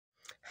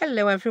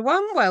Hello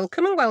everyone,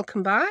 welcome and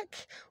welcome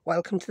back.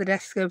 Welcome to the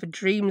desk over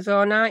dreams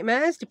or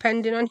nightmares,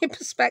 depending on your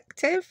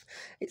perspective.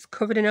 It's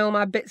covered in all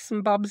my bits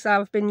and bobs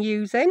I've been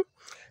using.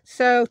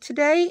 So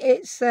today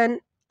it's an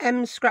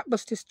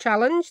Scrapbusters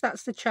challenge.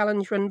 That's the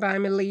challenge run by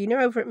Melina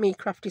over at me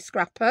Crafty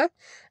Scrapper.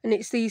 And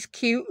it's these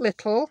cute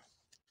little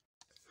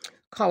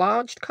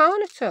collaged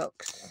corner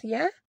tucks,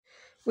 yeah?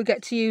 We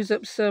get to use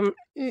up some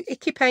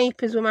icky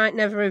papers we might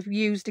never have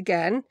used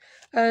again,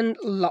 and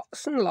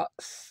lots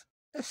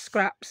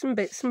scraps and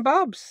bits and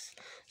bobs.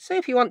 So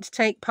if you want to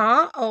take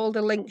part, all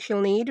the links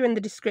you'll need are in the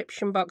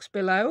description box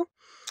below.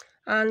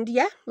 And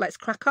yeah, let's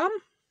crack on.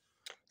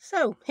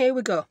 So here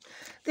we go.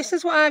 This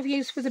is what I've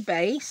used for the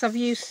base. I've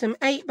used some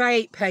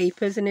 8x8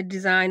 papers in a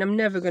design I'm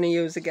never going to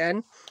use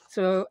again,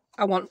 so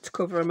I want to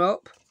cover them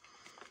up.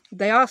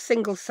 They are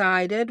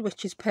single-sided,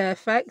 which is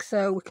perfect,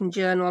 so we can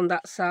journal on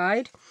that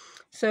side.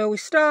 So we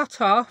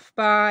start off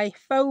by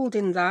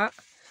folding that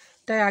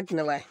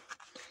diagonally.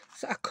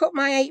 So I cut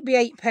my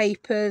 8x8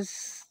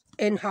 papers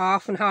in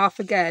half and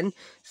half again,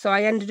 so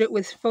I ended up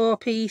with 4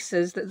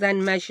 pieces that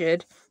then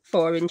measured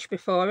 4 inch by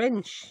 4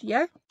 inch,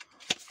 yeah?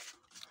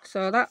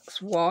 So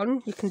that's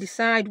one. You can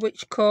decide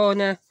which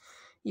corner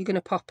you're going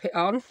to pop it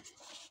on.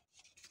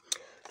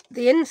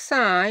 The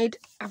inside,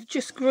 I've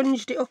just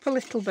grunged it up a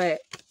little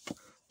bit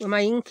with my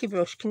inky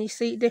brush. Can you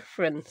see the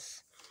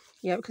difference?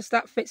 Yeah, because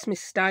that fits my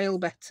style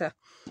better.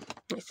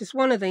 It's just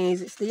one of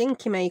these. It's the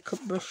inky makeup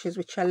brushes,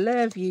 which I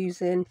love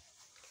using.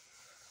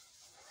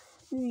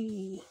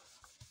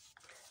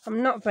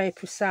 I'm not very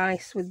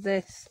precise with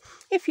this.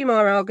 If you're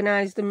more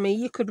organised than me,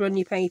 you could run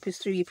your papers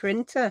through your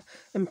printer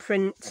and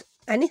print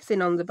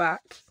anything on the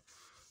back.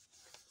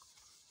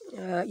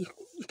 You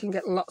can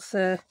get lots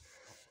of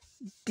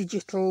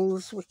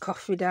digitals with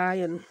coffee dye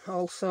and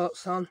all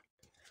sorts on.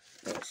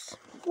 It's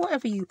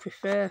whatever you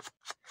prefer.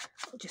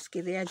 I'll just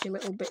give the edge a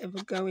little bit of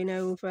a going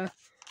over.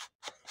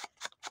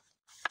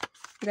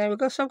 There we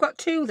go. So I've got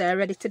 2 there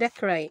ready to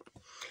decorate.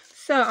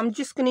 So I'm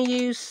just going to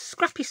use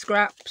Scrappy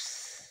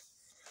Scraps.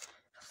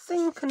 I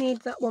think I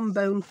need that one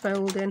bone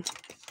folding.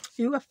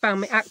 Ooh, I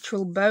found my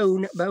actual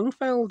bone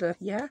folder.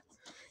 Yeah,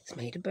 it's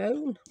made of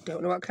bone.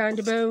 Don't know what kind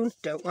of bone.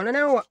 Don't want to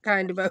know what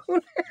kind of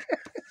bone.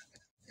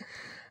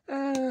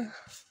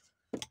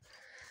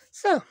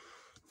 So,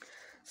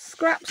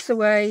 scraps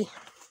away.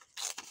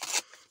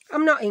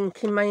 I'm not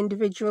inking my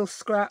individual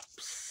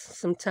scraps.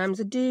 Sometimes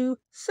I do,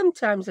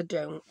 sometimes I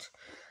don't.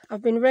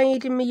 I've been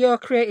raiding my Your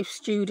Creative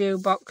Studio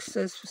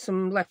boxes for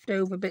some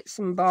leftover bits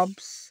and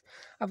bobs.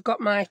 I've got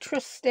my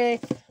trusty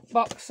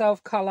box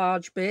of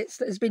collage bits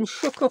that has been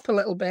shook up a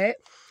little bit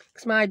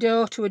because my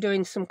daughter were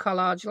doing some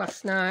collage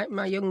last night,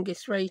 my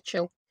youngest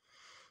Rachel,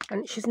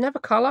 and she's never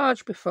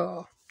collaged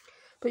before,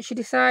 but she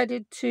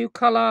decided to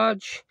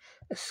collage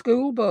a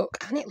school book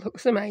and it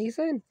looks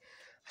amazing.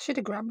 I should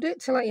have grabbed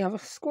it to let you have a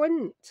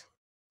squint.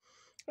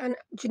 And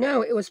do you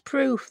know, it was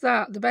proof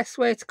that the best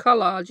way to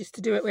collage is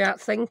to do it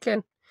without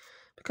thinking.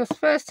 Because the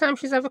first time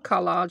she's ever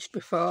collaged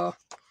before,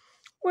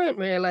 weren't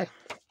really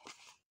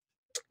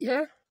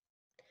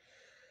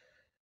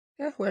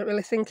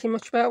thinking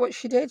much about what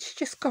she did. She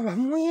just got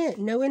on with it.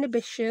 No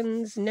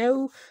inhibitions,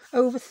 no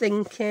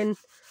overthinking.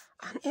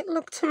 And it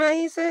looked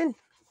amazing.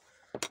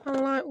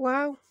 I'm like,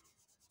 wow.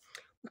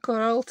 We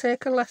could all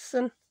take a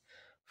lesson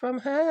from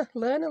her.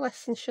 Learn a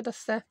lesson, should I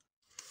say.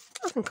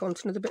 I think I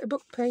want another bit of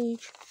book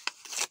page.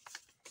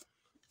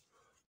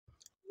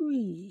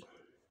 Whee.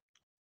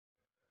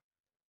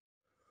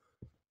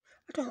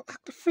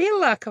 I feel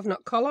like I've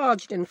not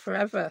collaged in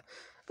forever.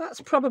 That's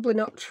probably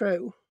not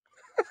true.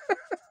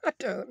 I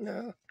don't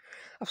know.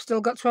 I've still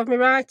got to have my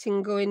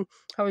writing going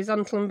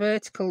horizontal and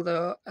vertical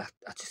though. I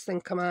just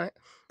think I might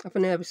have a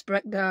nervous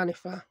breakdown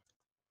if I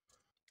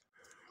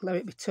let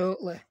it be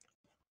totally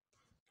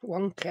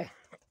wonky.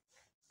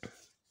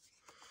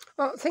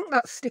 Oh, I think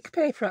that's sticker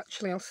paper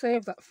actually. I'll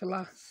save that for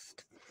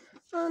last.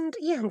 And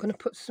yeah, I'm going to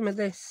put some of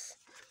this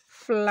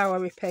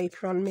flowery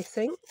paper on,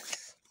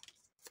 methinks.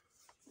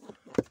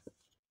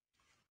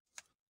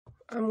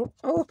 I'm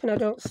hoping I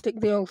don't stick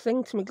the whole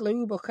thing to my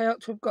glue book. I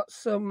ought to have got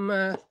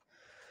some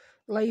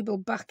label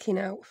backing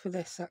out for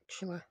this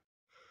actually.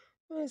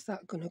 Where's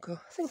that going to go?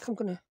 I think I'm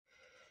going to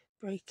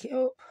break it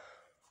up.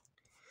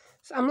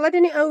 So I'm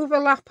letting it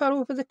overlap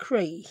over the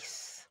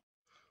crease.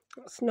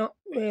 That's not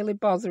really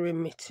bothering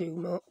me too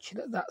much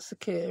that that's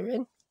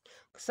occurring.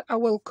 Because I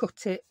will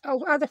cut it.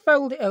 I'll either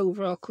fold it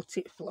over or cut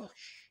it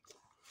flush.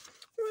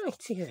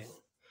 Rightio.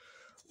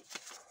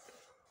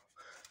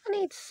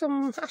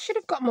 I should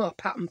have got more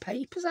pattern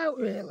papers out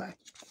really.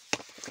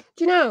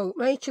 Do you know,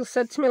 Rachel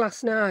said to me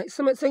last night,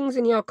 some of the things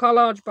in your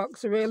collage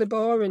box are really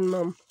boring,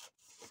 Mum.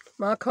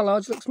 My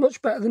collage looks much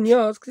better than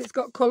yours because it's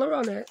got colour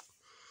on it.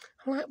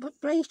 I'm like, but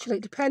Rachel,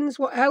 it depends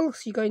what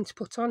else you're going to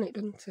put on it,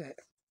 doesn't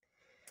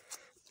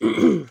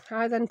it?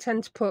 I then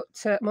tend to put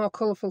more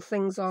colourful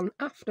things on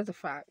after the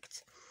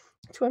fact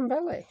to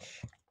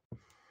embellish.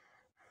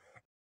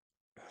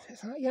 So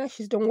it's like, yeah,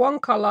 she's done one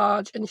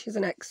collage and she's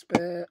an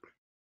expert.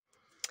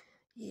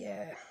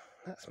 Yeah,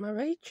 that's my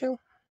Rachel.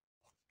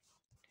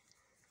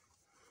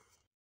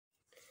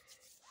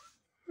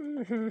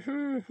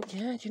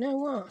 Yeah, do you know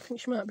what? I think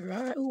she might be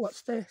right. Oh,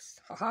 what's this?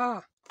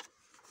 Aha!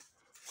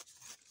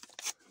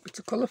 Bit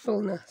of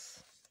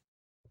colourfulness.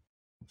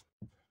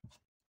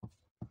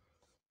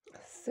 I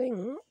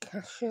think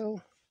I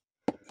shall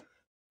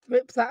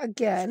rip that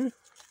again.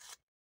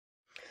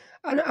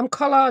 And I'm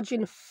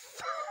collaging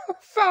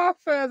far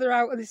further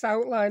out of this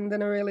outline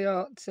than I really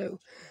ought to.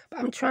 But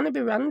I'm trying to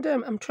be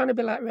random. I'm trying to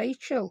be like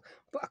Rachel.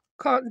 But I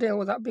can't deal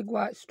with that big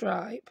white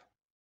stripe.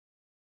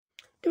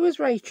 Do as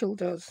Rachel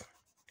does.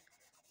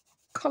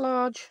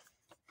 Collage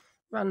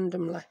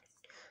randomly. I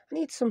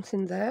need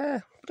something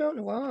there. I don't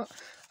know what.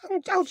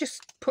 I'll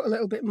just put a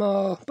little bit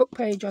more book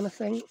page on, I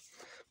think.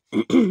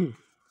 I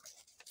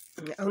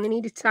only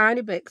need a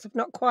tiny bit because I've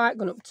not quite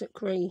gone up to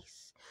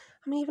crease.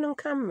 I'm even on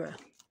camera.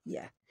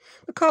 Yeah.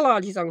 The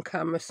collage is on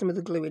camera. Some of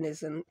the gluing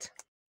isn't.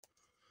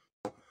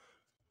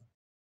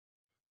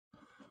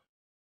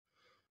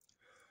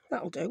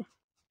 That'll do.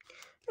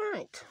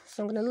 Right.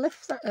 So I'm going to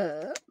lift that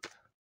up.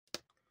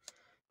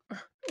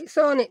 It's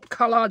only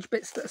collage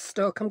bits that are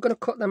stuck. I'm going to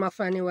cut them off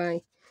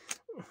anyway.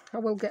 I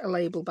will get a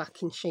label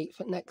backing sheet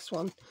for the next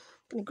one. I'm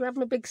going to grab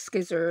my big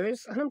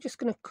scissors and I'm just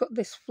going to cut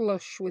this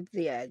flush with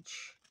the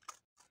edge.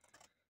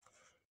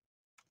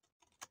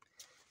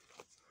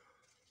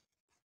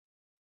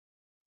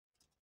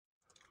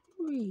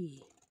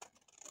 Whee.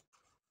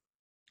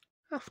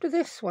 After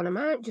this one, I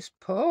might just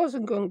pause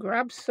and go and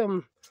grab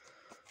some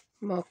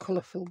more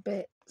colourful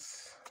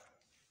bits.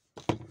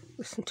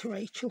 Listen to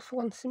Rachel for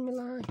once in my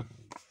life.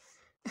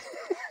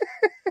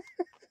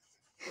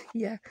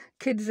 Yeah,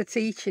 kids are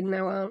teaching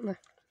now, aren't they?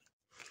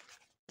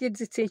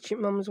 Kids are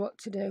teaching mums what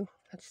to do.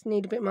 I just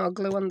need a bit more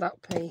glue on that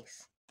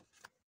piece.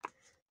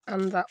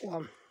 And that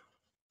one.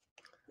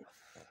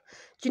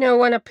 Do you know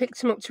when I picked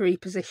them up to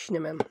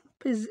reposition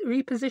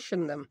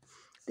them,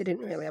 they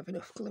didn't really have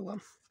enough glue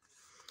on.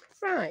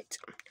 Right,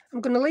 I'm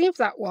going to leave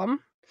that one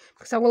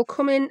because I will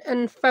come in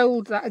and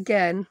fold that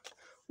again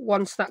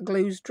once that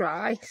glue's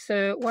dry.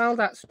 So while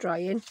that's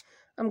drying,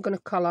 I'm going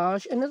to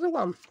collage another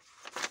one.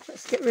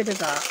 Let's get rid of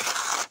that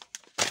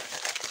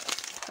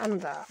and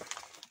that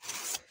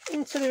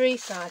into the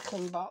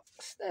recycling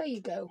box. There you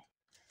go.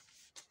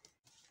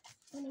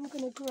 And I'm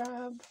going to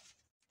grab,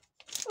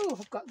 oh,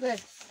 I've got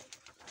this.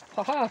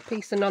 Haha,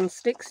 piece of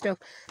non-stick stuff.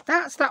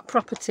 That's that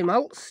property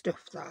malt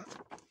stuff, that.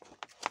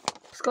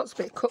 It's got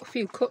a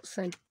few cuts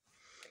in.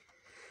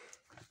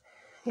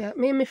 Yeah,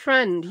 me and my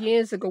friend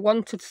years ago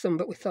wanted some,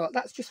 but we thought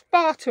that's just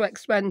far too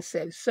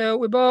expensive. So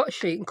we bought a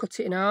sheet and cut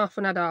it in half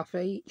and had half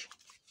each.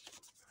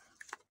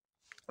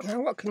 Yeah,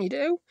 what can you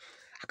do?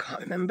 I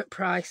can't remember the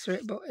price for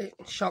it, but it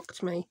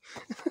shocked me.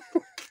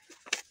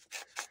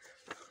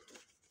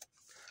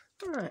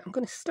 Right, I'm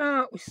going to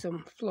start with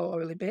some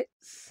florally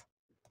bits.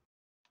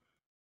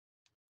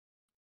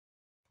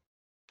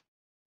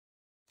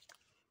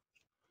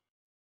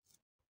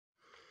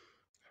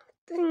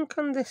 I think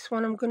on this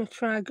one I'm going to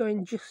try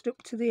going just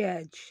up to the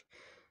edge.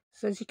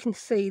 So as you can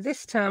see,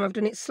 this time I've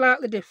done it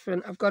slightly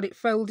different. I've got it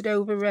folded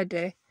over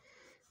ready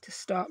to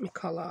start my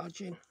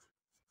collaging.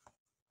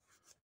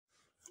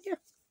 Yeah,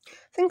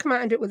 I think I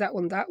might end up with that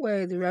one that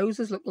way. The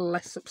roses look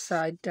less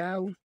upside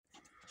down.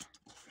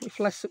 If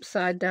less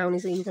upside down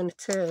is even a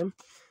term.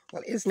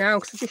 Well, it is now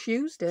because I just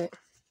used it.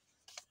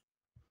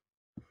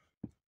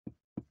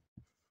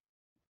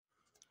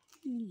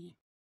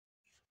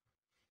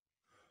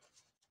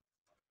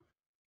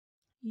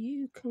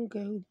 You can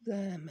go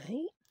there,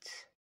 mate.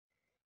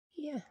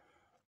 Yeah.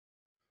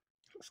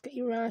 Let's get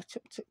you right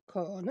up to the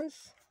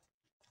corners.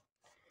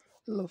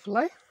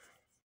 Lovely.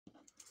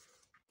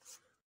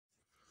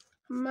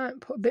 I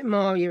might put a bit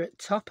more here at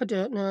top. I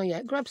don't know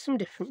yet. Grab some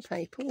different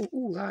paper.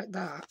 Ooh, like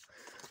that.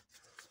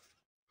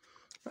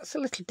 That's a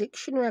little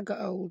dictionary I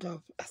got hold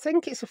of. I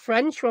think it's a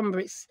French one,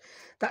 but it's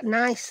that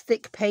nice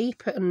thick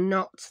paper and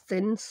not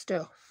thin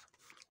stuff,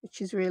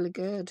 which is really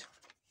good.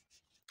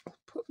 I'll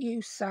put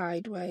you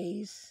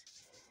sideways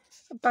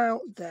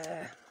about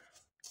there.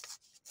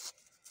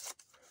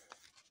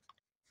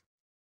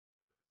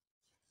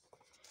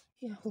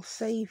 Yeah, we'll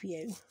save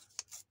you.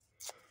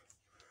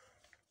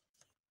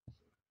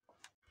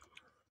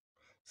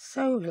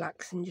 So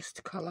relaxing just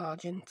to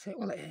collage, isn't it?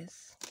 Well, it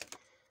is.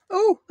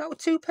 Oh, that were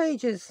 2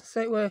 pages.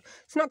 So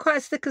it's not quite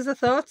as thick as I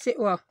thought it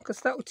was,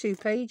 because that were 2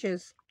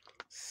 pages.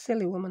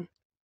 Silly woman.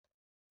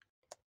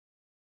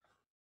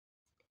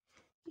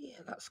 Yeah,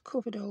 that's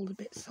covered all the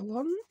bits I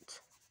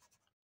want.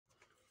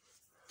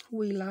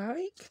 We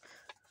like.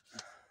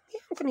 Yeah,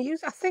 I'm going to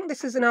use, I think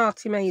this is an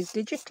Arty Maze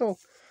Digital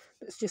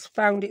that's just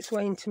found its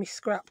way into my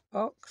scrap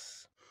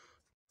box.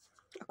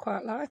 I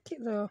quite like it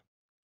though.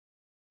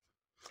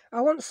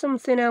 I want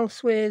something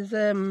else with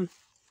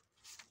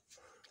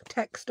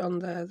text on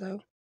there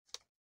though.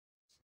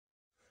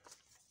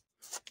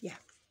 Yeah,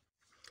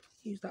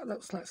 use that.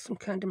 Looks like some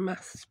kind of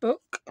maths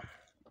book.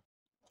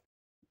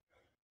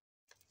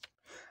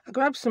 I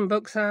grabbed some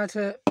books out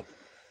of,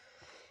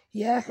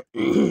 yeah,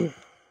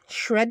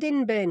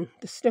 shredding bin,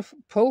 the stuff,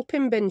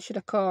 pulping bin should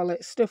I call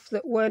it, stuff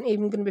that weren't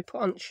even going to be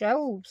put on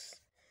shelves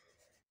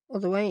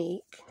other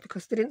week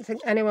because they didn't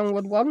think anyone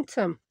would want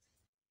them.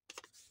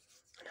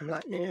 I'm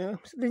like, no.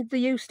 So they're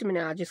used to me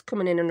now, just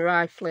coming in and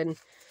rifling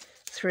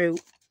through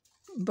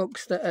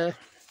books that are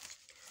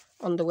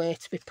on the way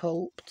to be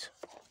pulped.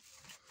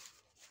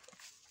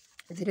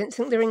 They didn't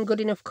think they're in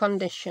good enough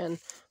condition,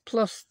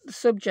 plus the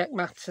subject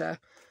matter,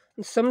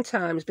 and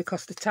sometimes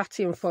because they're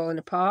tatty and falling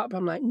apart, but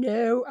I'm like,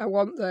 no, I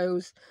want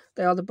those.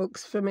 They are the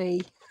books for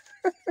me.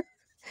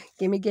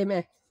 Gimme,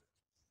 gimme.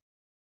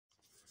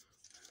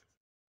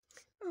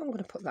 Oh, I'm going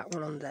to put that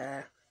one on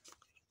there.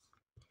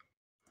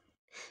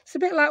 It's a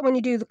bit like when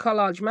you do the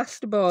collage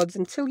masterboards.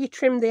 Until you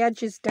trim the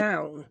edges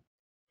down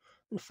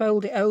and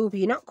fold it over,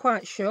 you're not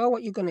quite sure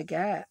what you're going to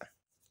get.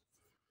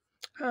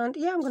 And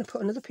yeah, I'm going to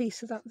put another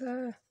piece of that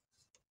there.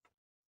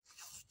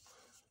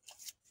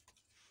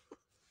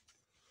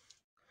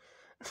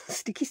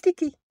 Sticky,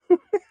 sticky.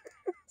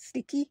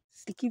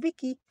 Sticky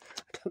Vicky.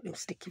 I don't know who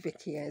Sticky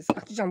Vicky is.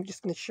 I'm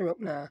just going to shut up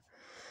now.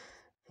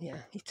 Yeah,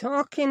 you're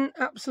talking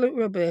absolute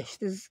rubbish.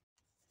 There's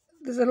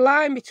a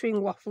line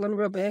between waffle and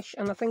rubbish,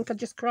 and I think I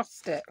just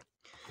crossed it.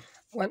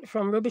 Went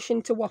from rubbish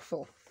into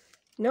waffle.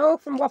 No,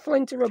 from waffle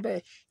into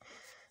rubbish.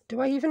 Do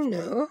I even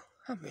know?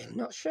 I'm really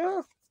not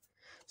sure.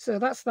 So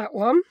that's that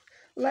one.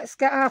 Let's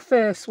get our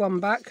first one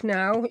back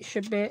now. It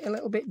should be a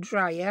little bit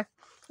drier.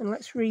 And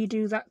let's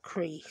redo that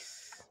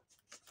crease.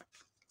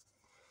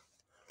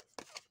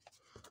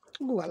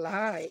 Oh,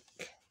 I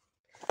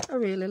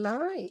really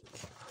like.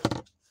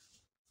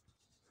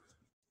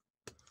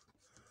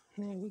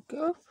 There we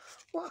go.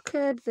 What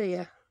occurred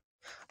there?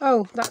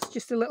 Oh, that's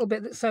just a little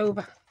bit that's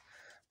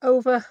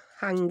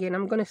overhanging.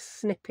 I'm going to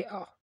snip it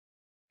off.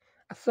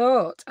 I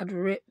thought I'd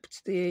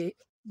ripped the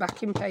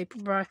backing paper,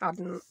 but I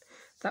hadn't.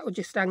 That was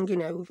just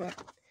hanging over.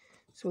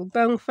 So we'll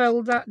bone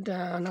fold that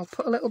down. I'll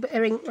put a little bit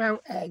of ink round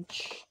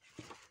edge.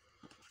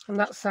 And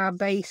that's our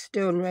base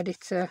done, ready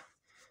to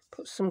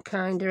put some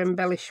kind of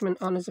embellishment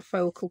on as a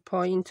focal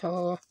point,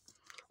 or,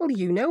 well,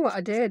 you know what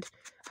I did.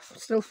 I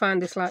still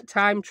find this like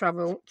time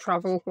travel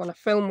when I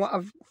film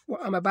what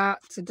I'm about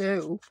to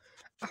do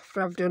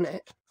after I've done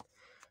it.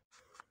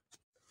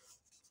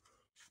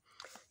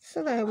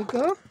 So there we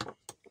go.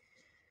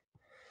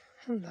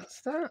 And that's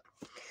that.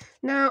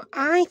 Now,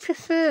 I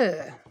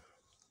prefer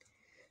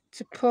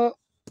to put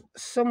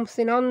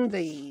something on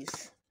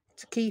these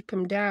to keep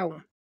them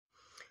down.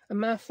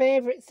 And my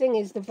favourite thing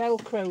is the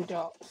Velcro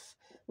dots.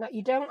 Now,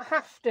 you don't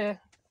have to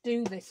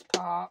do this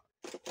part.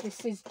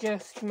 This is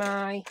just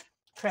my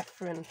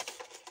preference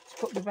to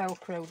put the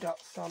Velcro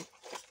dots on.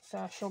 So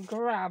I shall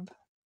grab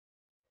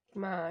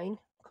mine.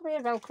 Come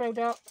here, Velcro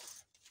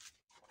dots.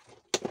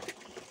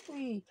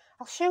 Whee.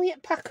 I'll show you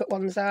the packet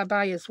ones I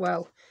buy as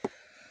well.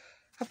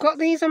 I've got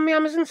these on my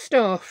Amazon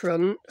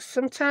storefront.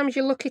 Sometimes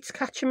you're lucky to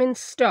catch them in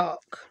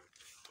stock.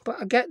 But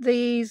I get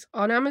these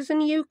on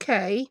Amazon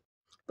UK,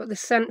 but they're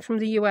sent from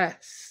the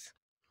US.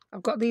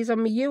 I've got these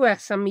on my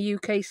US and my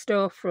UK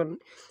storefront,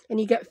 and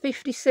you get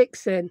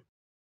 56 in.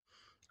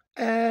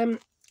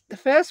 The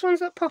first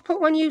ones that pop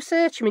up when you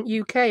search them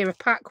in UK are a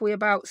pack with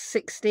about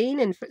 16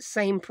 in for the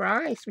same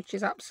price, which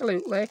is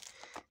absolutely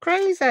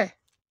crazy.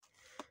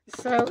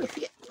 So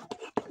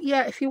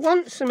if you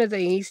want some of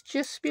these,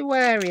 just be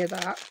wary of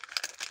that.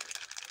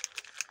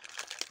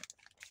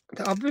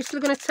 They're obviously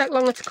going to take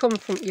longer to come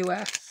from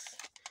US.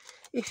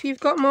 If you've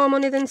got more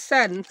money than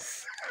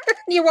sense,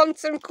 you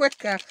want them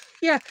quicker,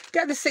 yeah,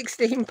 get the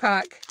 16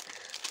 pack.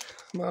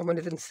 More money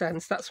than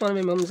sense. That's one of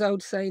my mum's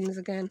old sayings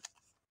again.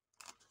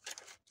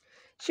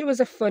 She was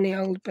a funny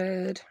old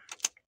bird.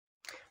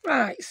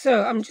 Right,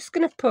 so I'm just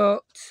going to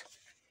put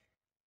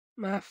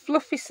my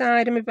fluffy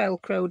side of my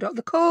Velcro dot.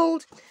 They're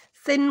called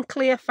thin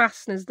clear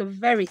fasteners. They're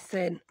very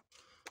thin.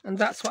 And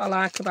that's what I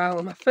like about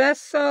them. I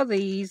first saw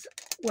these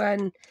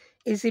when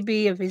Izzy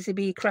B of Izzy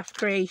B Craft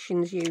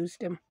Creations used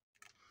them.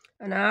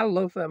 And I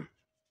love them.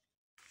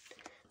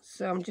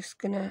 So I'm just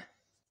going to...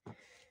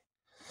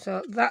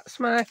 So that's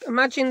my...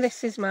 Imagine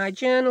this is my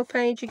journal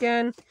page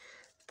again.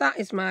 That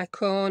is my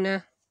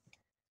corner.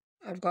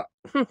 I've got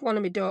one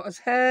of my daughter's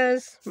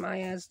hairs. My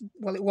hair's...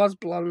 Well, it was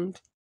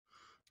blonde.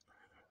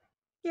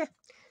 Yeah.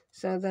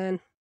 So then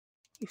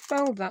you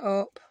fold that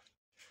up.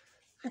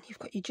 And you've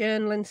got your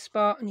journaling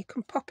spot. And you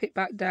can pop it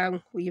back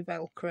down with your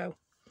Velcro.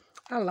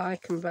 I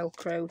like them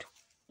Velcroed.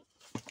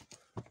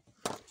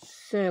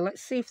 So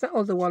let's see if that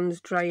other one's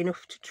dry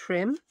enough to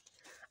trim.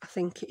 I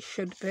think it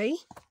should be.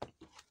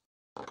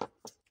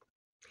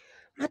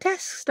 My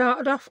desk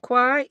started off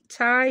quite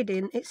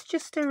tidy. It's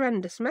just a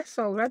horrendous mess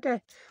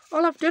already.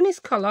 All I've done is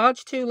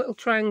collage 2 little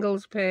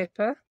triangles of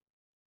paper.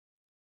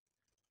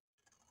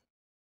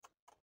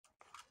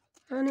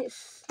 And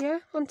it's, yeah,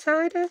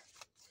 untidy.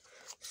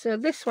 So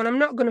this one, I'm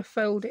not going to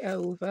fold it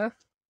over.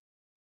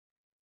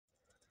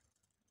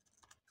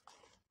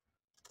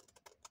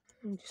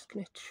 I'm just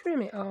going to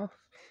trim it off.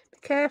 Be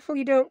careful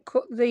you don't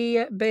cut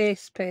the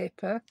base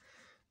paper,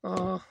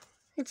 or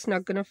it's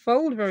not going to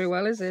fold very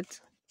well, is it?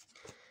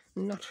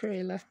 Not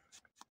really.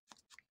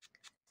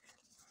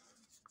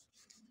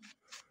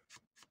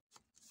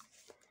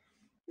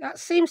 That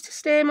seems to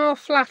stay more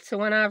flatter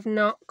when I've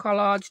not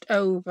collaged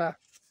over.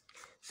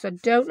 So I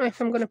don't know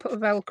if I'm going to put a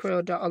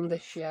Velcro dot on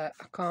this yet.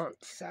 I can't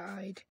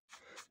decide,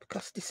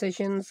 because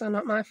decisions are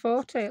not my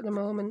forte at the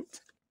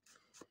moment.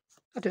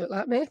 I don't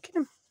like making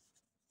them.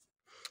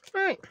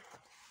 Right.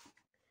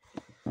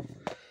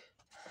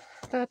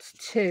 That's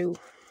 2.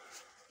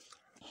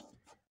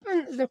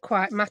 And they're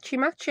quite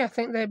matchy-matchy. I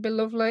think they'd be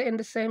lovely in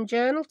the same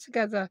journal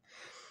together.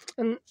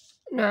 And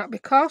now,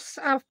 because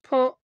I've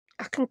put...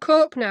 I can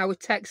cope now with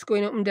text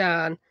going up and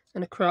down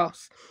and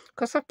across.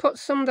 Because I've put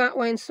some that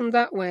way and some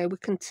that way, we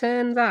can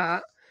turn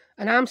that.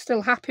 And I'm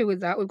still happy with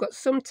that. We've got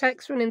some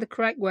text running the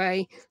correct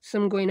way,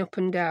 some going up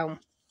and down.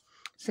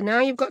 So now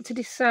you've got to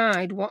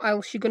decide what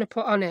else you're going to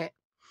put on it.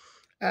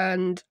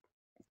 And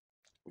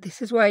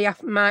this is where you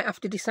might have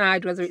to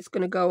decide whether it's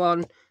going to go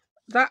on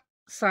that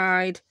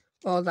side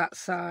or that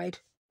side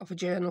of a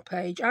journal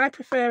page. I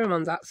prefer them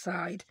on that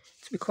side,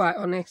 to be quite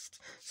honest.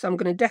 So I'm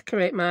going to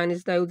decorate mine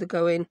as though they're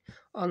going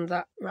on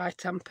that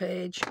right-hand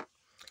page.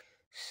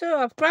 So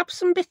I've grabbed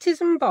some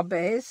bitties and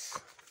bobbies.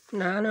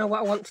 Now I know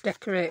what I want to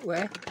decorate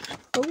with.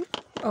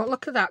 Oh,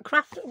 look at that.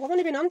 We've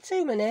only been on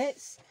 2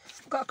 minutes.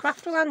 I've got a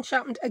Crafty Land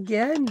happened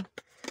again.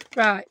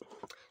 Right.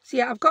 So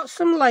yeah, I've got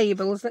some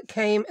labels that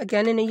came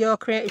again in a Your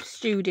Creative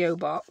Studio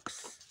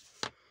box.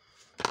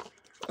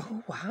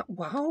 Oh,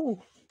 wow.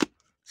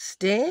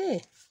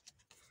 Stay.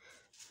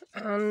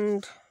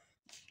 And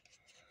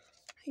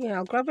yeah,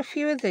 I'll grab a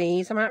few of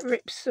these. I might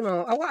rip some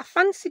more. I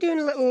fancy doing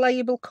a little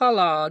label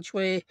collage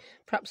with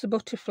perhaps a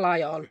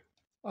butterfly on,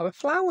 or a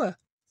flower,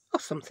 or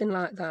something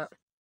like that.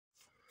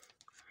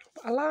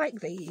 But I like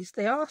these.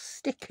 They are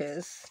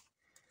stickers.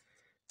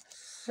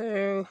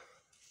 So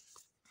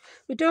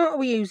my daughter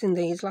was using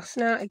these last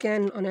night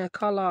again on her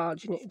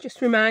collage, and it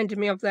just reminded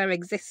me of their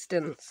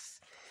existence.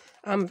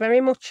 I'm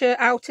very much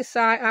a out of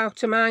sight,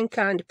 out of mind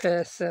kind of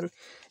person.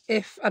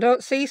 If I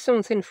don't see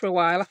something for a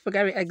while, I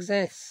forget it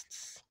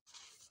exists.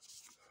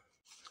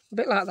 A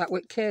bit like that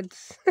with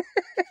kids.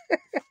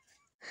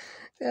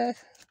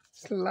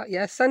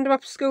 Yeah, send them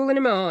off to school in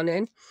the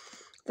morning.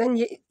 Then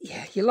you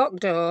lock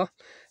door.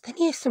 Then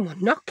you hear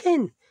someone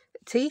knocking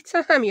at tea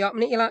time. You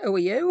open it, you're like, who are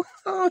you?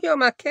 Oh, you're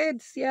my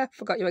kids. Yeah,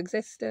 forgot you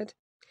existed.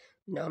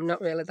 No, I'm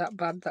not really that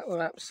bad. That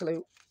were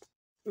absolute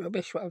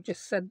rubbish what I've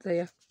just said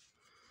there.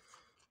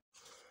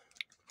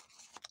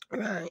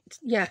 Right,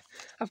 yeah,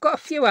 I've got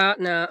a few out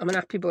now. I'm an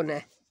happy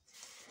bunny.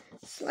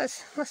 So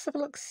let's have a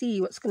look,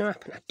 see what's going to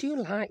happen. I do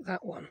like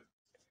that one.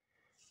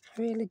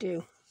 I really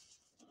do.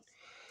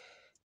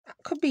 That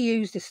could be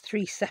used as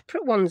 3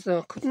 separate ones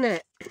though, couldn't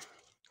it?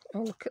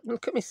 Oh,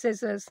 look at my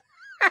scissors.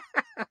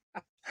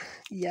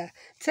 Yeah,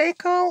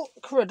 take all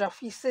crud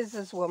off your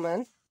scissors,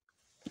 woman.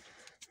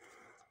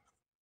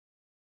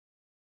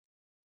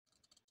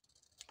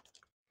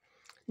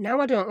 Now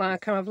I don't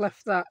like how I've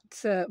left that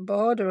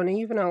border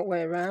uneven all the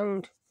way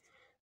around.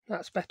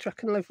 That's better, I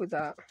can live with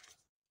that.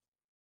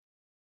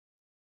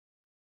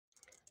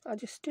 I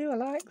just do, I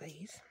like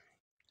these.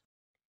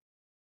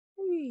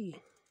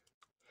 Whee.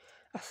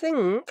 I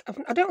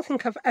don't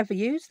think I've ever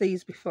used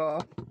these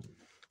before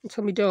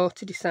until my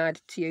daughter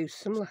decided to use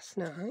some last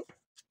night.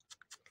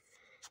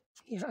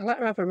 Yeah, I let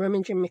her have a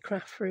rummage in my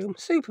craft room.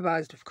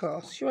 Supervised, of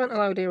course. She weren't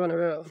allowed here on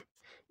her own.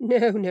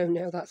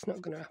 No, that's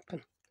not going to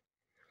happen.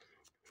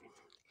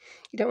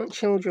 You don't want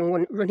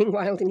children running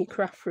wild in your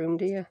craft room,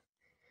 do you?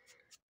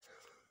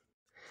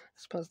 I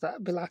suppose that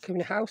would be like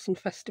having a house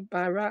infested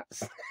by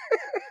rats.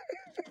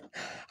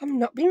 I'm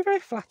not being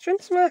very flattering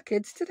to my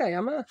kids today,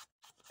 am I?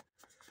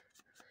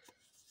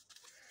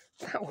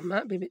 That one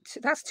might be a bit too...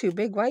 That's too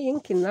big. Why are you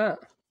inking that?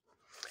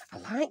 I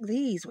like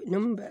these with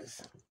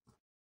numbers.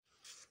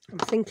 I'm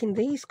thinking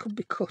these could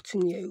be cut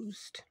and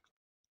used.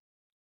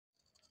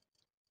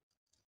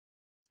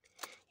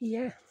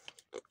 Yeah.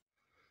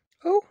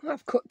 Oh,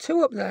 I've cut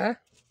 2 up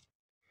there.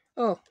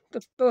 Oh,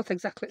 they're both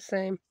exactly the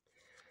same.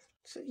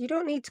 So you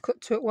don't need to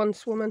cut 2 at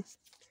once, woman.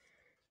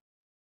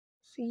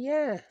 So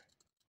yeah.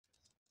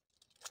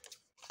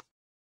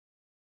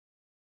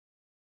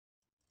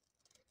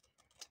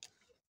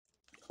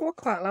 Oh, I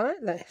quite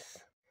like this.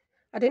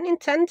 I didn't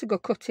intend to go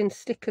cutting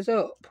stickers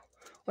up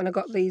when I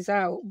got these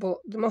out, but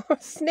the more I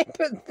snip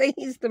at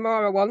these, the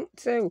more I want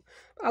to.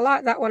 I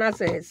like that one as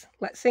is.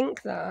 Let's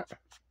ink that.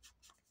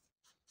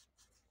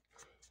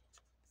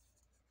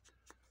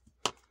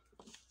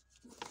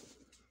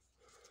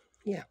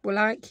 Yeah, we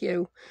like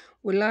you.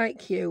 We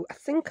like you. I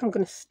think I'm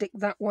going to stick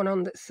that one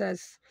on that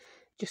says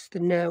just the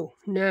no.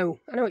 No.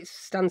 I know it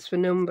stands for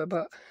number,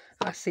 but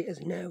I see it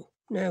as no.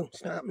 No,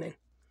 it's not happening.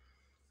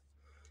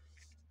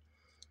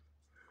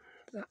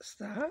 That's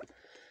that.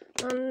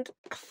 And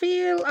I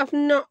feel I've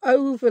not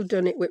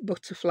overdone it with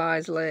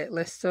butterflies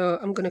lately, so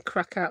I'm going to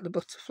crack out the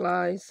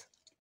butterflies.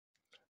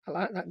 I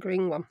like that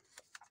green one.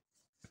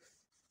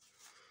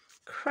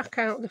 Crack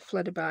out the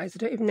flutterbys. I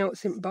don't even know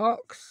what's in the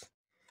box.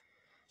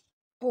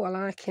 Oh, I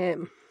like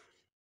him.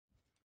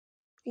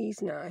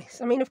 He's nice.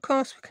 I mean, of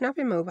course, we can have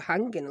him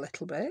overhanging a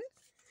little bit.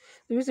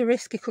 There is a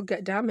risk he could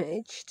get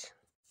damaged.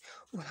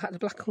 Oh, I like the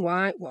black and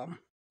white one.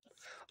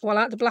 Oh, I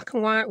like the black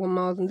and white one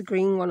more than the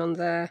green one on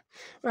there.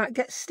 Right,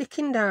 get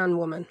sticking down,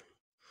 woman.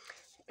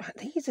 Right,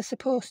 these are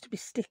supposed to be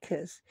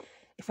stickers.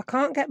 If I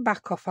can't get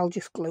back off, I'll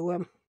just glue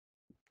them.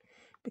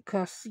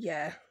 Because,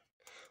 yeah,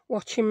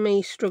 watching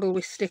me struggle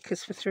with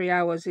stickers for 3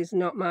 hours is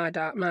not my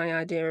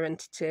idea of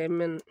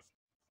entertainment.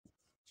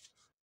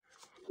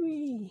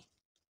 Whee.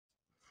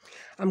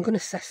 I'm going to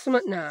say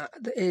something now.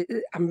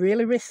 I'm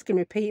really risking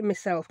repeating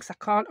myself because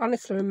I can't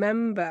honestly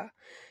remember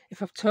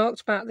if I've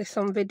talked about this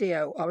on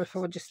video or if I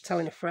was just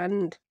telling a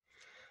friend.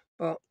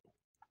 But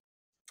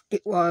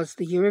it was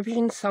the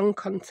Eurovision Song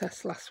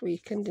Contest last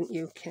weekend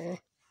in UK.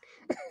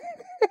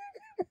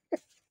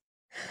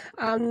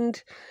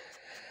 And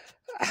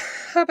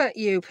how about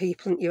you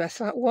people in the US?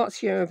 Like,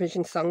 what's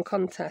Eurovision Song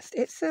Contest?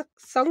 It's a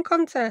song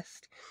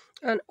contest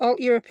and all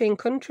European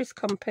countries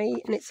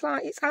compete, and it's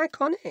like, it's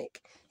iconic.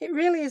 It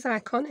really is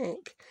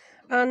iconic.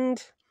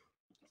 And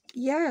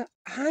yeah,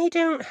 I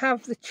don't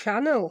have the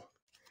channel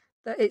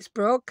that it's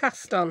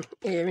broadcast on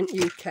here in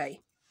the UK.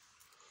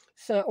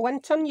 So I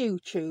went on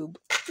YouTube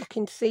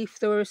looking to see if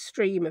there were a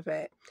stream of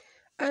it.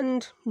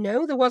 And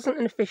no, there wasn't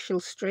an official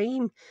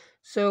stream.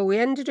 So we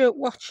ended up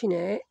watching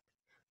it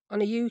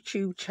on a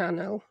YouTube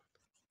channel.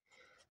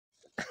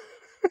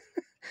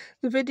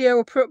 The video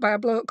was put up by a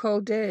bloke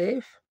called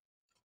Dave.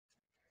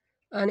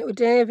 And it was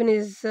Dave and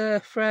his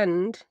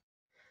friend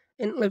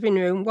in the living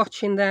room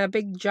watching their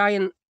big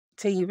giant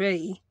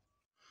TV,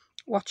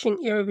 watching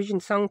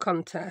Eurovision Song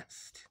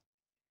Contest.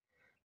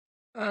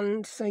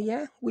 And so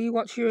yeah, we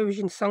watched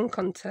Eurovision Song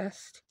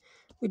Contest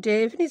with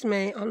Dave and his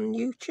mate on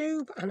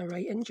YouTube, and I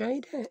really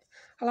enjoyed it.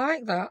 I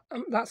like that.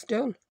 That's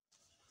done.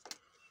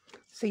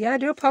 So yeah, I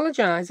do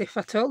apologise if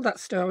I told that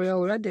story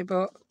already,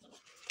 but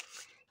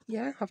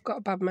yeah, I've got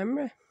a bad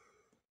memory.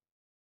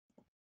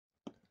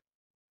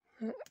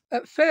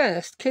 At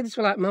first, kids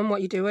were like, "Mum, what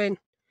are you doing?"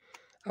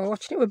 I was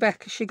watching it with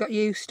Becca, she got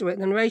used to it.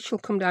 Then Rachel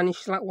come down and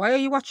she's like, "Why are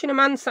you watching a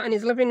man sat in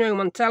his living room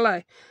on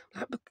telly?"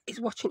 I'm like, "But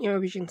he's watching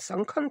Eurovision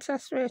Song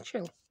Contest,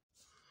 Rachel.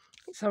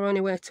 It's our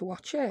only way to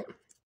watch it."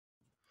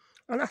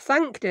 And I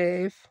thank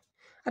Dave.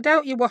 I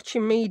doubt you're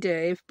watching me,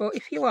 Dave, but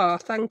if you are,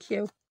 thank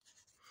you.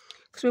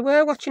 Because we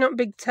were watching on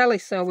big telly,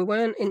 so we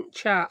weren't in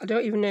chat. I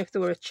don't even know if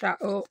there were a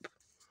chat up.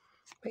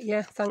 But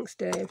yeah, thanks,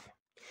 Dave.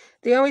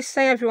 They always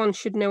say everyone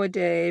should know a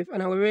Dave,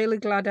 and I was really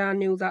glad I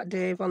knew that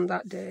Dave on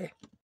that day.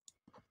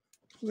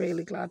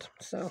 Really glad.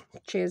 So,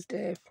 cheers,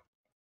 Dave.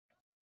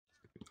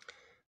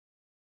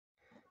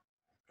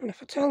 And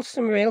if I told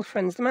some real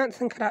friends, they might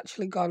think I'd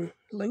actually gone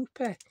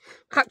loopy.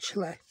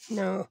 Actually,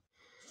 no.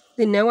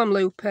 They know I'm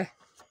loopy.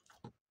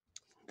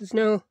 There's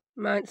no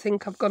might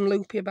think I've gone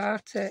loopy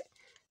about it.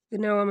 They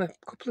know I'm a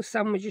couple of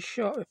sandwiches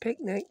short of a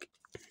picnic.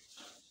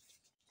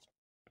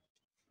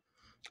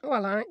 Oh, I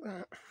like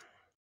that.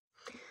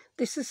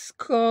 This is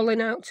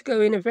calling out to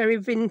go in a very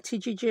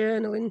vintagey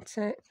journal, isn't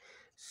it?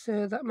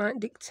 So that might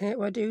dictate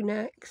what I do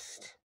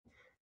next.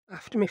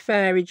 After my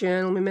fairy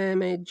journal, my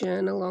mermaid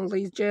journal, all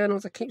these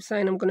journals I keep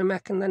saying I'm going to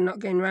make and then not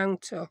getting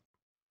round to.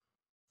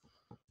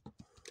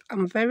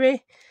 I'm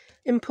very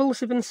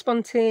impulsive and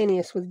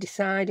spontaneous with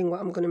deciding what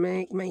I'm going to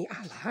make me.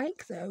 I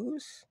like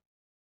those.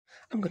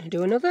 I'm going to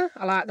do another.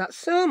 I like that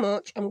so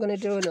much, I'm going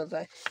to do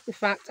another. In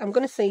fact, I'm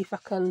going to see if I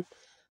can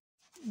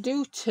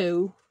do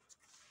 2.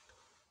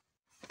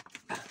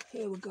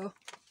 Here we go.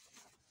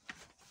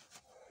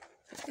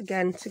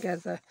 Again,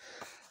 together.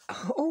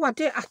 Oh, I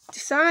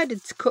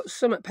decided to cut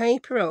some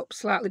paper up,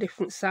 slightly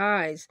different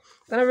size.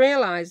 Then I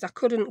realised I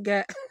couldn't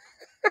get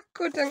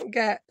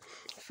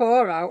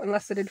 4 out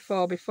unless I did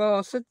 4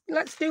 before. So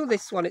let's do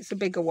this one. It's a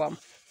bigger one.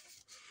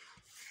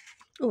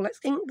 Oh, let's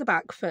ink the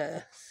back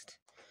first.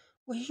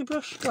 Where's your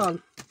brush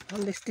gone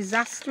on this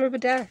disaster of a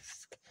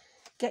desk?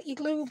 Get your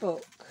glue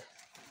book.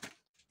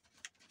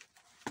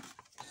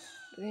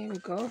 There we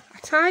go. I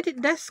tidied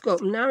the desk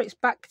up and now it's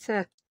back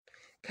to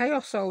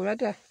chaos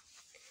already.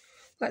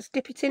 Let's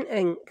dip it in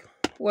ink.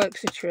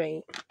 Works a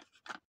treat.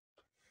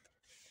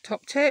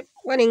 Top tip,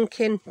 when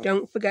inking,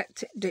 don't forget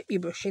to dip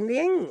your brush in the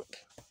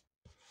ink.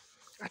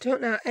 I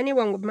don't know how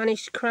anyone would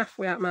manage to craft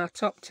without my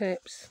top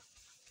tips.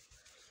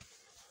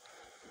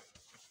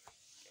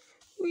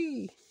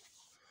 Whee!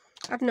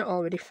 I've not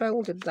already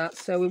folded that,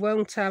 so we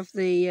won't have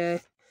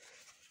the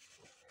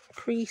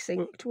crease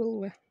inked,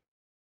 will we?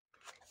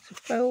 So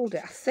fold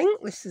it. I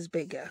think this is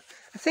bigger.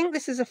 I think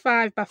this is a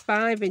 5 by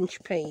 5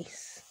 inch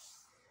piece.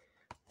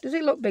 Does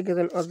it look bigger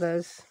than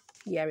others?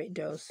 Yeah, it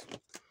does.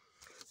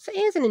 So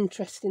here's an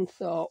interesting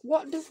thought.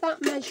 What does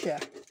that measure?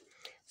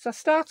 So I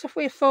start off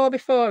with a 4 by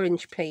 4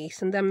 inch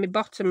piece, and then my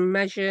bottom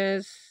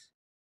measures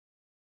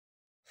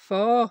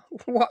 4.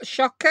 What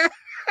shocker!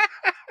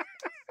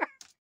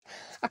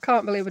 I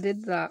can't believe I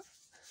did that.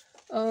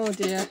 Oh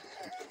dear.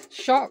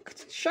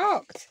 Shocked.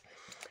 Shocked.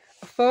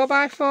 A 4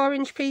 by 4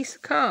 inch piece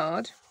of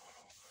card.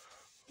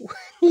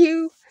 When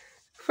you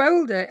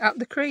fold it at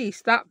the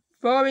crease, that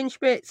 4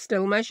 inch bit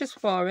still measures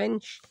 4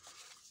 inch.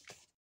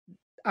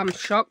 I'm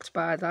shocked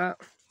by that.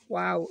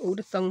 Wow, who'd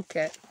have thunk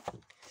it?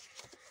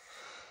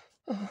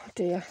 Oh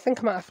dear, I think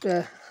I might have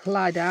to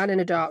lie down in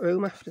a dark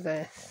room after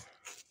this.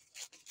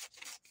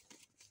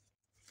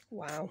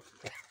 Wow.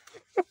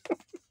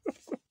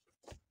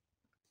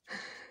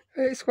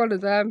 It's one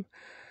of them.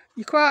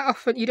 You quite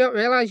often, you don't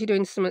realise you're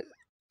doing something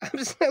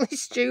absolutely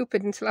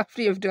stupid until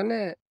after you've done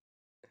it.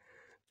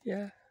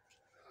 Yeah.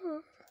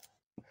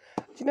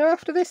 Do you know,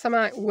 after this I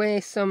might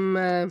weigh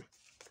some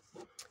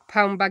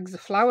pound bags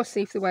of flour,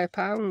 see if they weigh a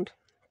pound.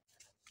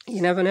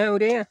 You never know,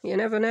 do you? You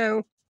never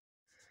know.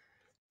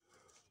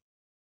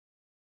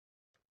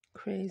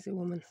 Crazy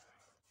woman.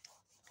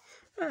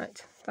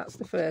 Right, that's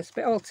the first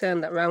bit. I'll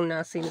turn that round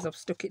now, seeing as I've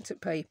stuck it to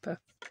paper.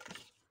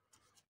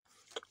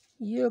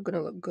 You're going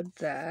to look good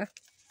there.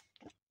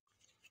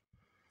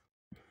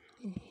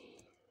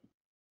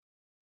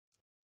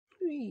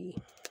 Whee.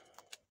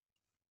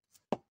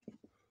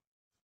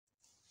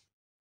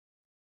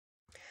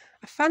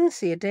 I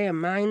fancy a day of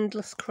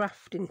mindless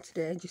crafting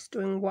today, just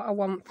doing what I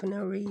want for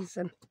no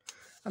reason.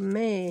 I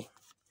may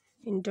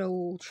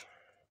indulge.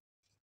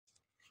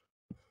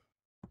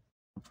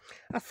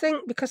 I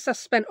think because I've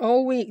spent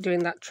all week doing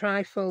that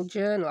trifold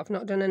journal, I've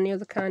not done any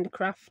other kind of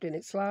crafting.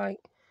 It's like,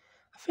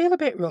 I feel a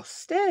bit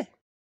rusty.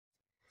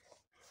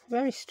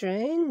 Very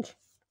strange.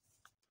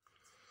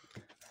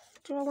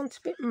 Do I want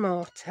a bit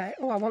more text?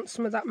 Oh, I want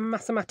some of that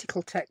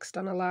mathematical text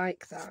on. I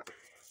like that.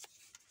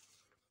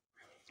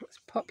 Let's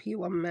pop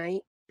you on,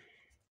 mate.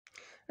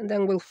 And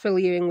then we'll fill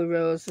you in with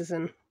roses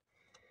and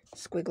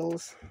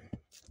squiggles.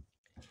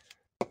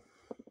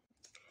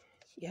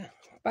 Yeah,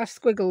 by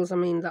squiggles I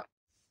mean that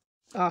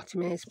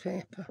Artemis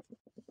paper.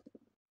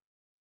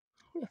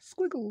 Yeah,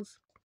 squiggles.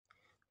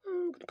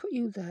 I'm going to put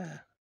you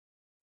there.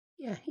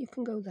 Yeah, you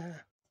can go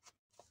there.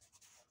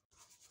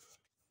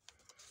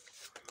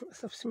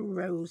 Let's have some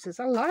roses.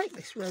 I like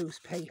this rose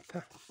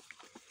paper.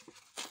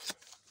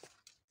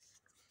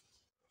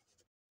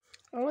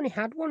 I only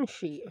had one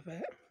sheet of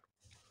it.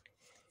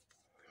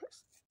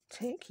 Let's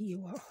take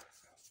you off,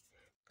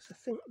 because I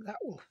think that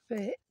will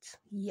fit.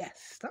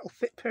 Yes, that'll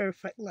fit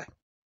perfectly.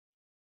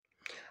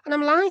 And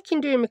I'm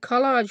liking doing my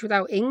collage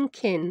without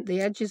inking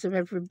the edges of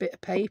every bit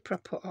of paper I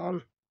put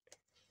on.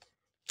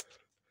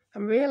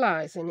 I'm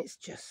realising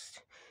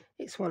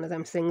it's one of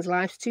them things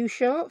life's too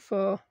short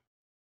for.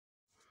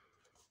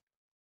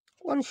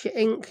 Once you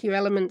ink your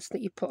elements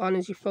that you put on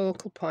as your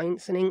focal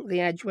points and ink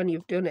the edge when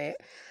you've done it,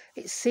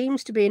 it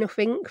seems to be enough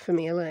ink for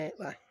me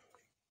lately.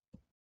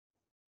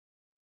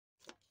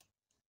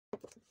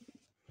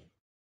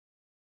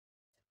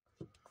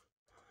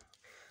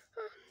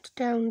 And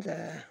down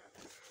there,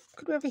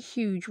 could we have a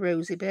huge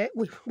rosy bit?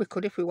 We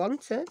could if we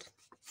wanted.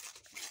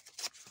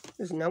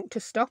 There's no to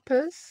stop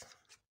us.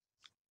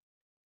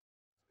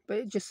 But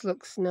it just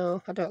looks,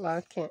 no, I don't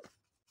like it.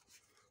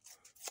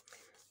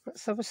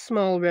 Let's have a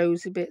small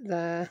rosy bit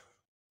there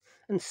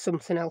and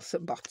something else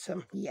at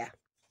bottom. Yeah.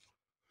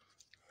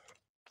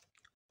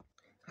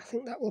 I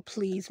think that will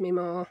please me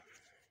more.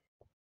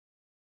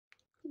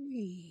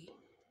 Whee.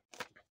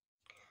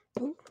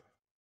 Ooh.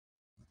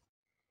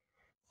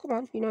 Come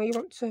on, you know you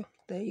want to.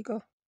 There you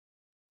go.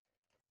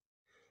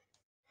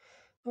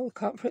 Oh, we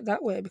can't put it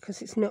that way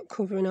because it's not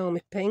covering all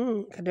my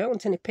pink. I don't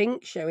want any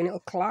pink showing, it'll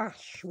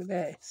clash with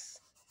this.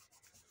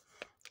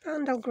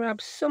 And I'll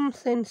grab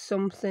something,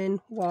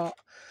 what?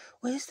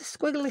 Where's the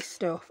squiggly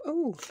stuff?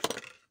 Oh,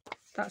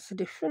 that's a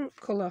different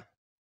colour.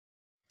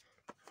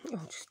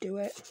 I'll just do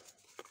it.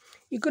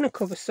 You're going to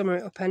cover some of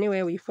it up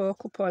anyway with your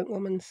focal point,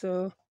 woman,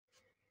 so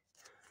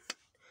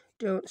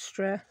don't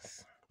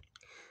stress.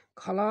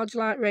 Collage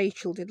like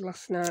Rachel did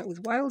last night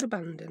with wild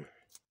abandon.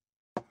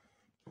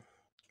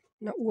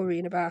 Not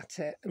worrying about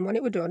it. And when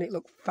it were done, it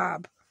looked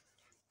fab.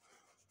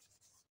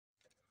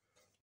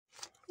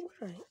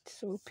 Right,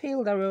 so we'll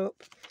peel that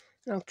up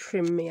and I'll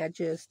trim my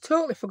edges.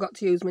 Totally forgot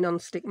to use my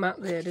non-stick mat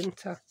there,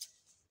 didn't I?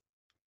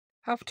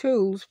 Have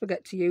tools,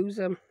 forget to use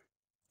them.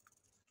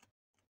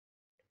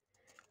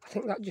 I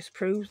think that just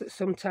proves that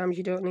sometimes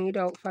you don't need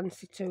all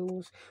fancy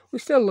tools. We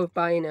still love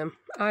buying them.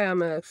 I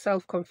am a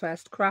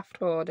self-confessed craft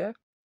hoarder.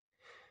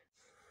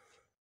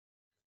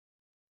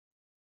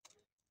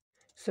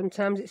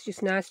 Sometimes it's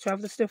just nice to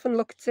have the stuff and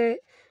look at it,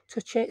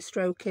 touch it,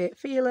 stroke it,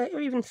 feel it,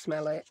 or even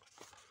smell it.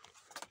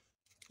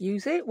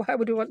 Use it? Why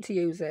would we want to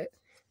use it?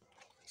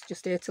 It's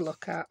just here to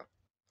look at.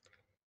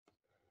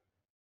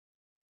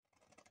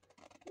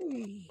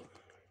 Whee.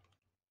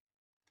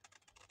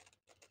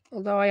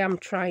 Although I am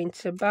trying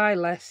to buy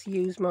less,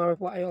 use more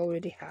of what I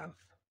already have.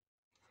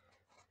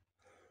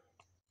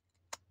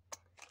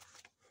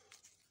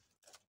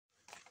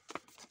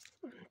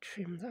 And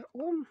trim that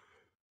one.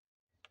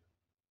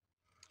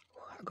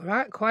 I go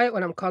right quiet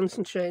when I'm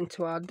concentrating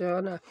too hard,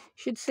 don't I? You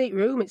should see it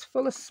room, it's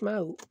full of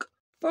smoke.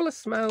 Full of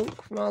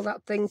smoke from all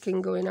that thinking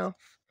going off.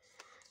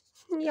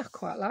 Yeah, I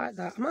quite like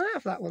that. I might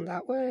have that one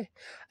that way.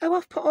 Oh,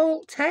 I've put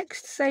alt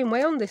text same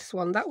way on this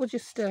one. That was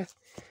just a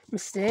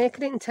mistake. I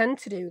didn't intend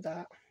to do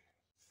that.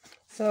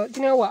 So, do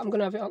you know what? I'm going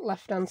to have it on the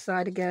left-hand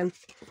side again.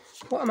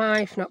 What am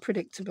I if not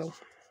predictable?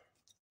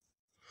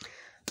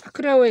 I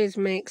could always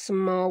make some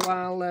more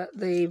while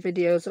the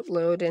video's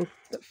uploading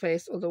that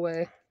face the other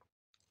way.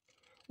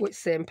 With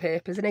same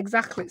papers in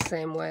exactly the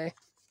same way.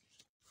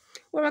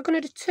 Were I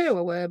going to do two?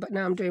 I were, but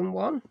now I'm doing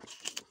one.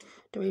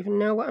 Do I even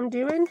know what I'm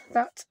doing?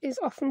 That is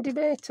often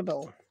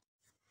debatable.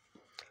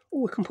 Oh,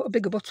 we can put a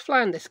bigger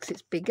butterfly on this because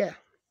it's bigger.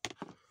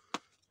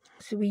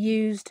 So we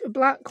used a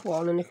black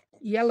one and a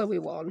yellowy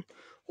one.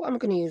 What am I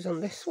going to use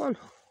on this one?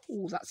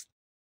 Oh, that's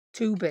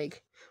too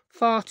big.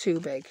 Far too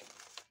big.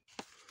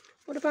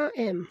 What about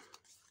him?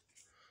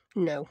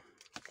 No,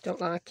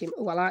 don't like him.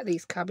 Oh, I like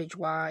these cabbage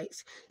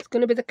whites. It's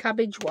going to be the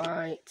cabbage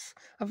white.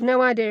 I've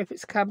no idea if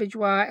it's cabbage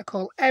white. I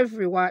call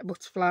every white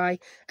butterfly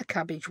a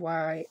cabbage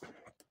white.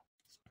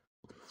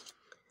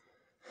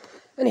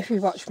 And if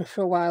you've watched me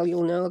for a while,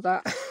 you'll know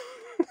that.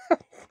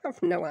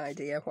 I've no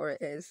idea what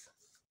it is.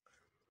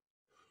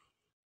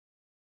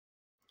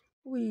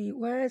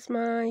 Where's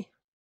my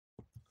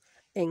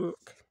ink?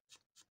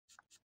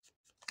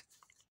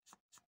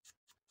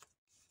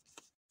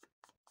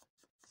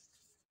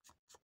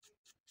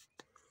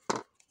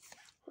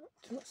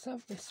 Let's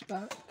have this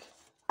back.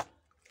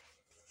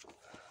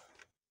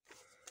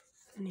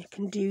 And you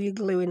can do your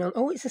gluing on.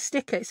 Oh, it's a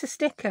sticker. It's a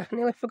sticker. I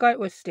nearly forgot it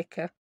was a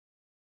sticker.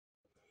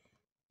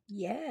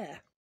 Yeah.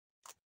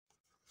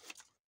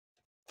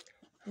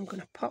 I'm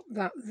going to pop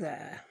that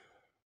there.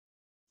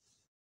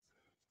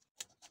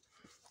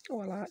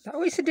 Oh, I like that.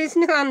 Oh, it's a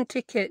Disneyland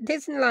ticket.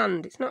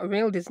 Disneyland. It's not a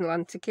real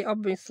Disneyland ticket,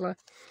 obviously.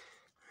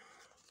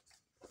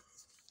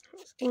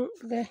 Let's ink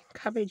the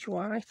cabbage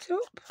white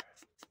up.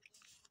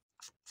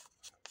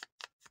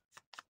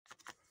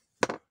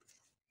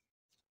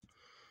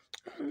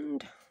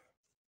 And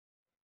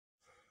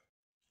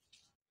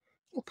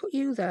we'll put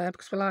you there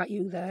because we like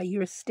you there.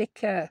 You're a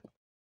sticker.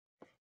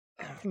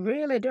 I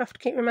really do have to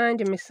keep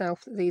reminding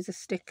myself that these are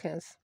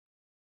stickers.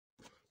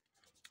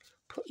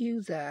 Put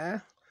you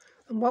there.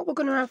 And what we're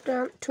going to have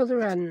down to the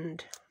other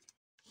end.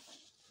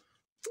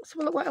 Let's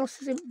have a look what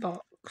else is in the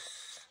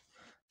box.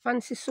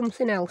 Fancy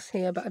something else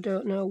here, but I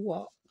don't know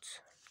what.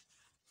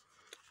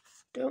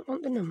 Don't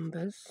want the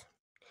numbers.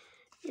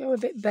 You're a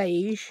bit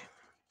beige.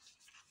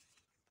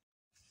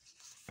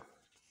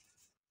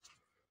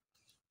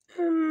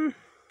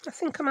 I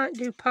think I might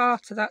do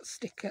part of that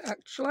sticker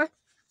actually.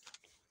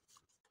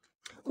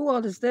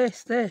 Oh, there's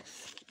this.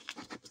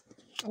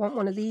 I want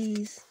one of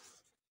these.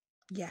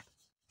 Yeah.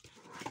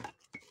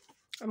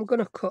 I'm going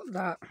to cut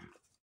that.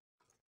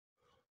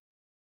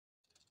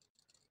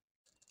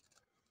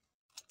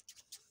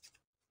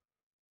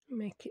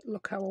 Make it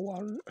look how I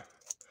want.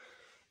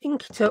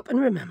 Ink it up and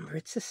remember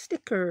it's a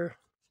sticker.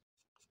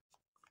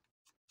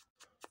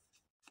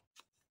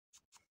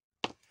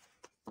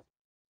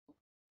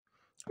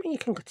 I mean, you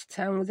can go to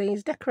town with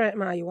these, decorate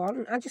them how you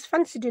want. I just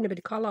fancy doing a bit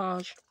of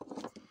collage.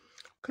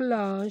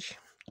 Collage.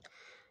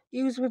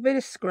 Use a bit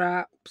of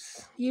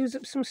scraps. Use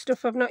up some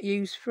stuff I've not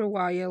used for a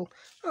while.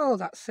 Oh,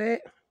 that's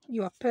it.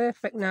 You are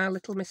perfect now,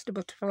 little Mr.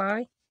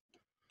 Butterfly.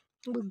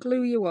 We'll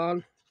glue you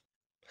on.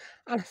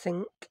 And I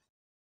think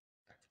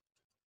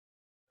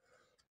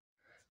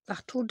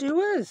that'll do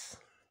us.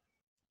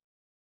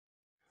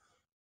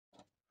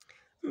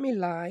 Me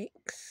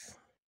likes.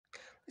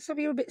 Let's have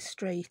you a bit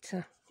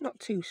straighter. Not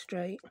too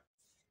straight.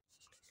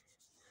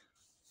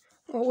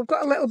 Well, we've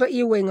got a little bit of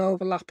your wing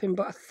overlapping,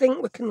 but I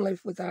think we can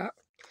live with that.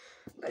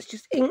 Let's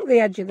just ink the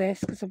edge of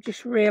this because I've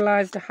just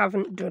realised I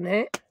haven't done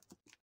it.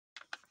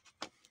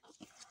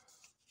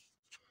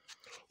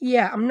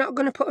 Yeah, I'm not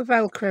going to put a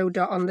Velcro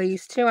dot on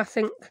these two. I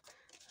think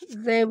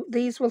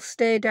these will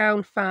stay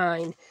down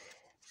fine.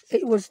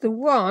 It was the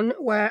one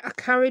where I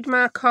carried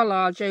my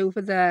collage over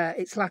there.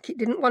 It's like it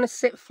didn't want to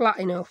sit flat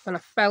enough and I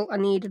felt I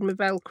needed my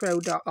Velcro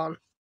dot on.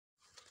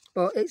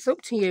 But it's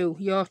up to you,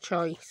 your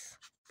choice.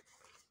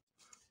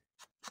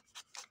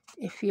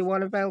 If you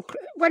want a Velcro,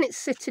 when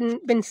it's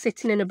been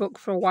sitting in a book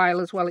for a while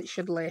as well, it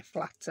should lay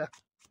flatter.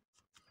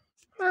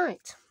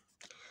 Right,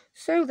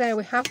 so there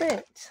we have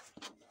it.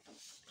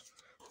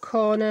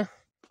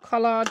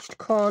 Collaged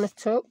corner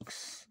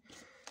tucks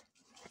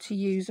to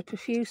use up a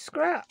few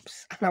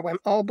scraps. And I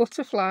went all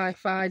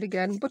butterfly-fied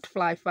again,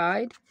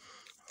 butterfly-fied.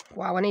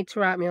 Wow, I need to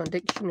write my own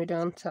dictionary,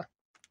 don't I?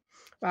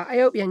 Right, I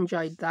hope you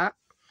enjoyed that.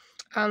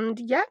 And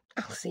yeah,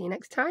 I'll see you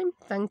next time.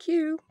 Thank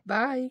you.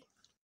 Bye.